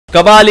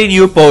Kabali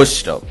new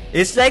poster.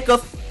 It's like a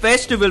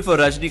festival for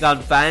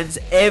Rajinikanth fans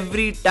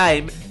every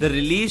time the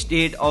release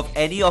date of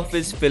any of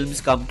his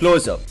films come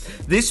closer.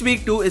 This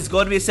week too is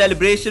going to be a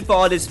celebration for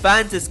all his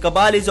fans as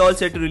Kabali is all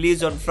set to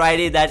release on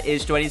Friday, that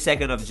is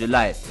 22nd of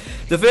July.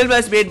 The film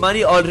has made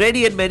money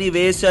already in many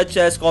ways such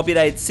as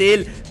copyright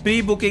sale,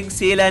 pre-booking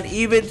sale and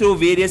even through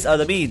various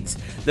other means.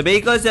 The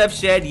makers have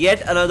shared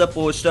yet another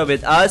poster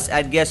with us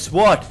and guess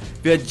what?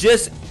 We are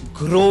just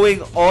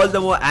growing all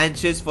the more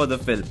anxious for the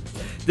film.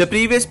 The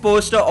previous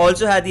poster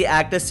also had the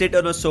actor sit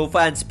on a sofa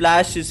and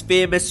splash his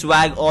famous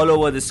swag all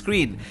over the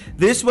screen.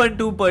 This one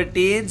too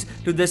pertains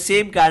to the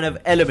same kind of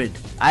element.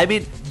 I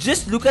mean,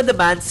 just look at the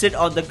man sit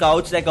on the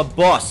couch like a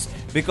boss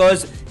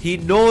because he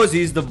knows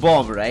he's the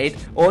bomb, right?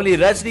 Only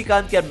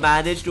Rajinikanth can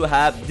manage to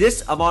have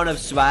this amount of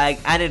swag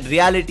and in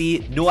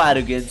reality no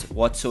arrogance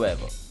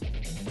whatsoever.